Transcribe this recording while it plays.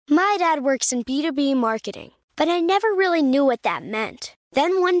My dad works in B2B marketing, but I never really knew what that meant.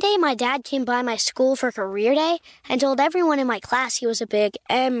 Then one day my dad came by my school for career day and told everyone in my class he was a big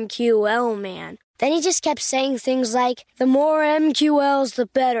MQL man. Then he just kept saying things like, the more MQLs, the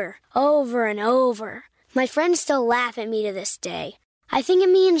better, over and over. My friends still laugh at me to this day. I think it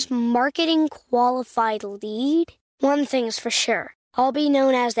means marketing qualified lead. One thing's for sure, I'll be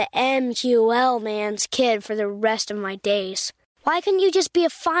known as the MQL man's kid for the rest of my days. Why couldn't you just be a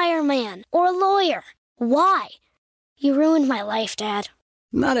fireman or a lawyer? Why? You ruined my life, Dad.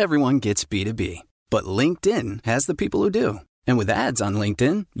 Not everyone gets B2B, but LinkedIn has the people who do. And with ads on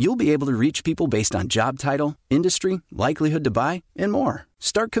LinkedIn, you'll be able to reach people based on job title, industry, likelihood to buy, and more.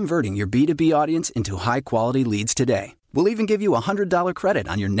 Start converting your B2B audience into high-quality leads today. We'll even give you a $100 credit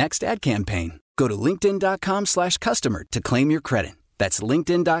on your next ad campaign. Go to linkedin.com/customer to claim your credit. That's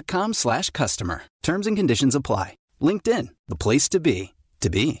linkedin.com/customer. Terms and conditions apply. LinkedIn, the place to be, to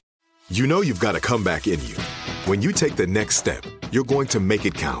be. You know you've got a comeback in you. When you take the next step, you're going to make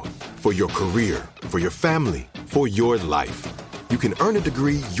it count. For your career, for your family, for your life. You can earn a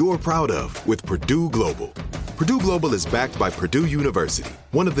degree you're proud of with Purdue Global. Purdue Global is backed by Purdue University,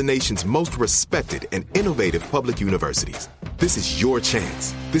 one of the nation's most respected and innovative public universities. This is your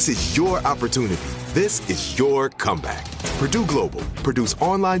chance. This is your opportunity. This is your comeback. Purdue Global, Purdue's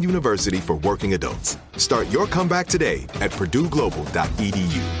online university for working adults. Start your comeback today at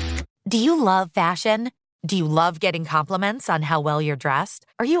purdueglobal.edu. Do you love fashion? Do you love getting compliments on how well you're dressed?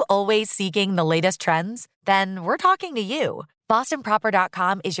 Are you always seeking the latest trends? Then we're talking to you.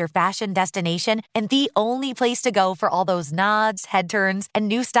 BostonProper.com is your fashion destination and the only place to go for all those nods, head turns, and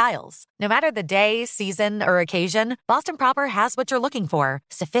new styles. No matter the day, season, or occasion, Boston Proper has what you're looking for.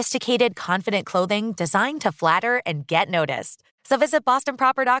 Sophisticated, confident clothing designed to flatter and get noticed. So visit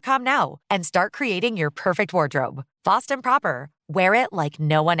BostonProper.com now and start creating your perfect wardrobe. Boston Proper. Wear it like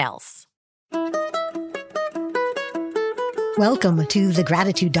no one else. Welcome to The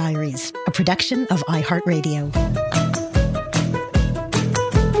Gratitude Diaries, a production of iHeartRadio.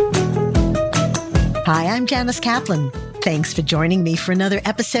 Hi, I'm Janice Kaplan. Thanks for joining me for another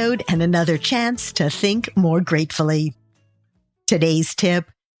episode and another chance to think more gratefully. Today's tip: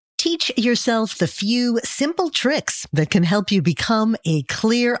 teach yourself the few simple tricks that can help you become a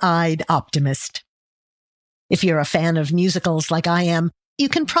clear-eyed optimist. If you're a fan of musicals like I am, you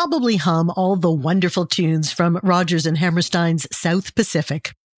can probably hum all the wonderful tunes from Rodgers and Hammerstein's South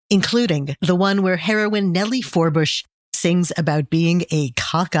Pacific, including the one where heroine Nellie Forbush sings about being a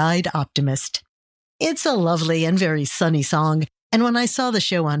cockeyed optimist. It's a lovely and very sunny song, and when I saw the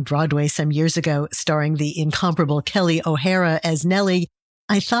show on Broadway some years ago starring the incomparable Kelly O'Hara as Nellie,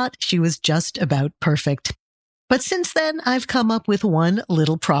 I thought she was just about perfect. But since then, I've come up with one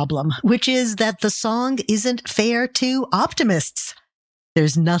little problem, which is that the song isn't fair to optimists.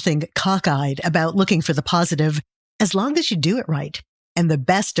 There's nothing cockeyed about looking for the positive as long as you do it right. And the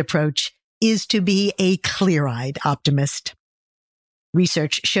best approach is to be a clear-eyed optimist.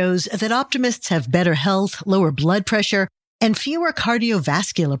 Research shows that optimists have better health, lower blood pressure, and fewer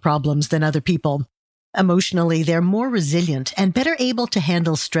cardiovascular problems than other people. Emotionally, they're more resilient and better able to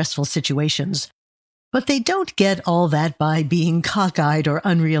handle stressful situations. But they don't get all that by being cockeyed or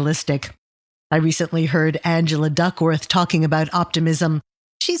unrealistic. I recently heard Angela Duckworth talking about optimism.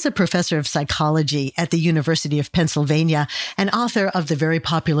 She's a professor of psychology at the University of Pennsylvania and author of the very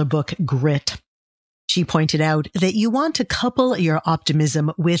popular book Grit. She pointed out that you want to couple your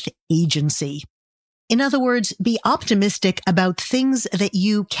optimism with agency. In other words, be optimistic about things that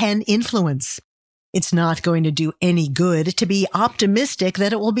you can influence. It's not going to do any good to be optimistic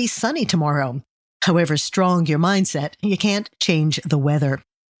that it will be sunny tomorrow. However strong your mindset, you can't change the weather.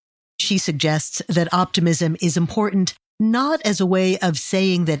 She suggests that optimism is important not as a way of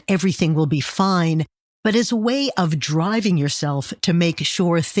saying that everything will be fine, but as a way of driving yourself to make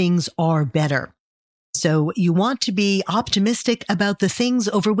sure things are better. So you want to be optimistic about the things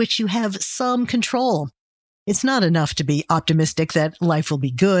over which you have some control. It's not enough to be optimistic that life will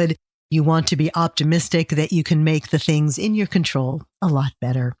be good. You want to be optimistic that you can make the things in your control a lot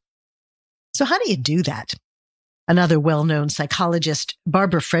better. So how do you do that? Another well-known psychologist,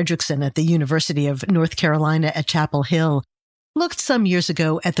 Barbara Fredrickson at the University of North Carolina at Chapel Hill, looked some years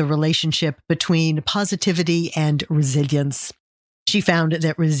ago at the relationship between positivity and resilience. She found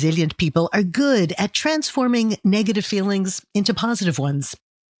that resilient people are good at transforming negative feelings into positive ones.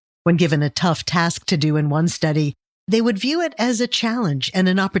 When given a tough task to do in one study, they would view it as a challenge and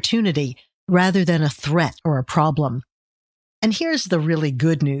an opportunity rather than a threat or a problem. And here's the really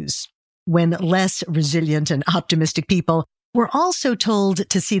good news. When less resilient and optimistic people were also told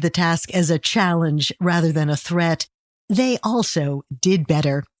to see the task as a challenge rather than a threat, they also did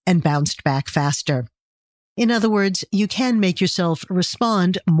better and bounced back faster. In other words, you can make yourself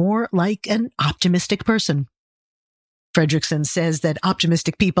respond more like an optimistic person. Fredrickson says that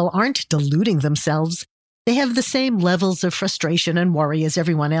optimistic people aren't deluding themselves. They have the same levels of frustration and worry as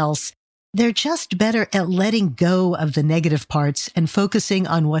everyone else. They're just better at letting go of the negative parts and focusing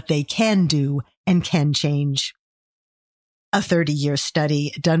on what they can do and can change. A 30-year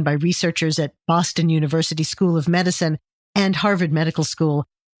study done by researchers at Boston University School of Medicine and Harvard Medical School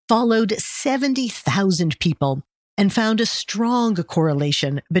followed 70,000 people and found a strong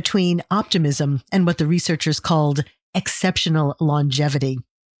correlation between optimism and what the researchers called exceptional longevity.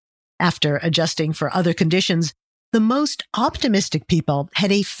 After adjusting for other conditions, the most optimistic people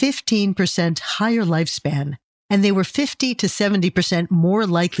had a 15% higher lifespan, and they were 50 to 70% more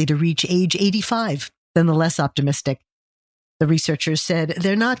likely to reach age 85 than the less optimistic. The researchers said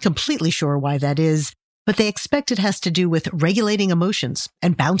they're not completely sure why that is, but they expect it has to do with regulating emotions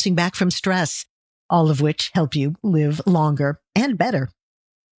and bouncing back from stress, all of which help you live longer and better.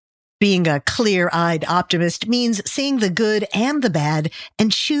 Being a clear-eyed optimist means seeing the good and the bad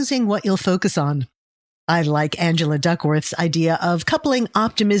and choosing what you'll focus on. I like Angela Duckworth's idea of coupling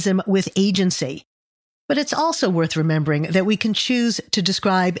optimism with agency. But it's also worth remembering that we can choose to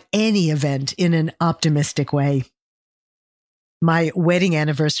describe any event in an optimistic way. My wedding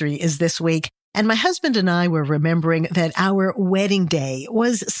anniversary is this week, and my husband and I were remembering that our wedding day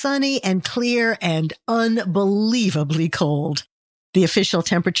was sunny and clear and unbelievably cold. The official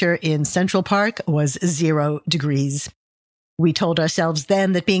temperature in Central Park was 0 degrees. We told ourselves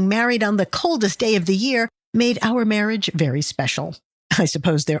then that being married on the coldest day of the year made our marriage very special. I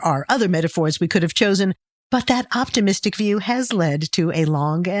suppose there are other metaphors we could have chosen, but that optimistic view has led to a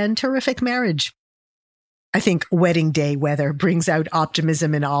long and terrific marriage. I think wedding day weather brings out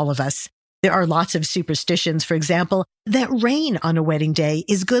optimism in all of us. There are lots of superstitions, for example, that rain on a wedding day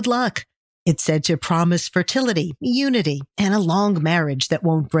is good luck. It's said to promise fertility, unity, and a long marriage that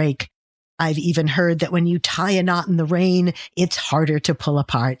won't break. I've even heard that when you tie a knot in the rain, it's harder to pull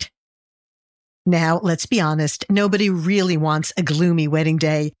apart. Now, let's be honest, nobody really wants a gloomy wedding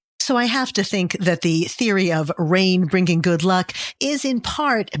day, so I have to think that the theory of rain bringing good luck is in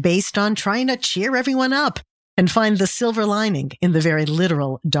part based on trying to cheer everyone up and find the silver lining in the very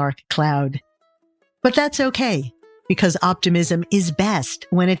literal dark cloud. But that's okay, because optimism is best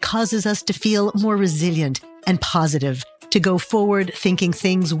when it causes us to feel more resilient and positive, to go forward thinking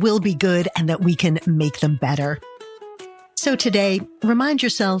things will be good and that we can make them better. So today, remind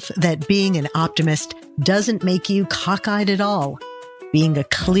yourself that being an optimist doesn't make you cockeyed at all. Being a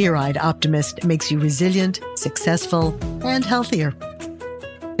clear-eyed optimist makes you resilient, successful, and healthier.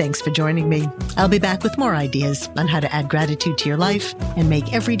 Thanks for joining me. I'll be back with more ideas on how to add gratitude to your life and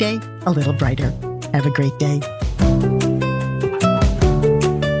make every day a little brighter. Have a great day.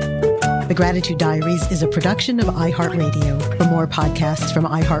 The Gratitude Diaries is a production of iHeartRadio. For more podcasts from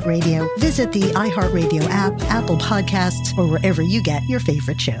iHeartRadio, visit the iHeartRadio app, Apple Podcasts, or wherever you get your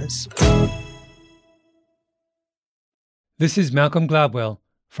favorite shows. This is Malcolm Gladwell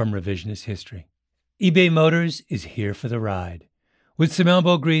from Revisionist History. eBay Motors is here for the ride. With some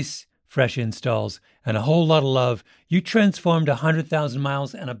elbow grease, fresh installs, and a whole lot of love, you transformed 100,000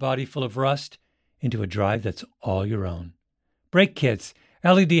 miles and a body full of rust into a drive that's all your own. Brake kits,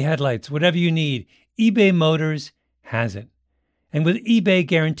 LED headlights, whatever you need, eBay Motors has it. And with eBay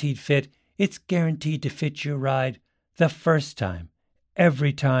Guaranteed Fit, it's guaranteed to fit your ride the first time,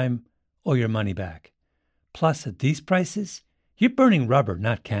 every time, or your money back. Plus, at these prices, you're burning rubber,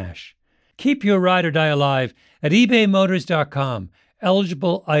 not cash. Keep your ride or die alive at ebaymotors.com.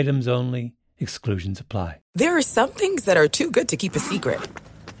 Eligible items only. Exclusions apply. There are some things that are too good to keep a secret.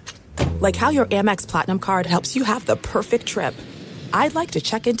 Like how your Amex Platinum card helps you have the perfect trip. I'd like to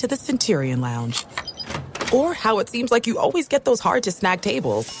check into the Centurion Lounge. Or how it seems like you always get those hard-to-snag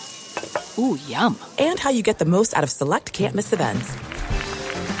tables. Ooh, yum. And how you get the most out of select can't-miss events.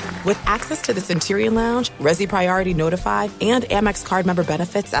 With access to the Centurion Lounge, Resi Priority Notified, and Amex card member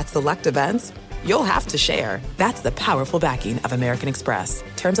benefits at select events, you'll have to share. That's the powerful backing of American Express.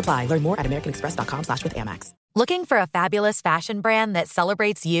 Terms apply. Learn more at americanexpress.com/withAmex. Looking for a fabulous fashion brand that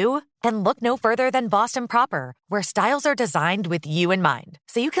celebrates you? Then look no further than Boston Proper, where styles are designed with you in mind,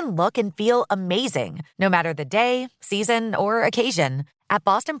 so you can look and feel amazing, no matter the day, season, or occasion. At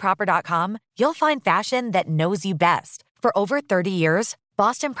bostonproper.com, you'll find fashion that knows you best. For over 30 years,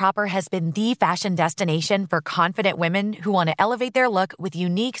 Boston Proper has been the fashion destination for confident women who want to elevate their look with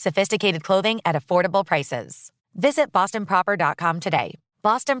unique, sophisticated clothing at affordable prices. Visit bostonproper.com today.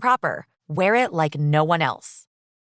 Boston Proper. Wear it like no one else.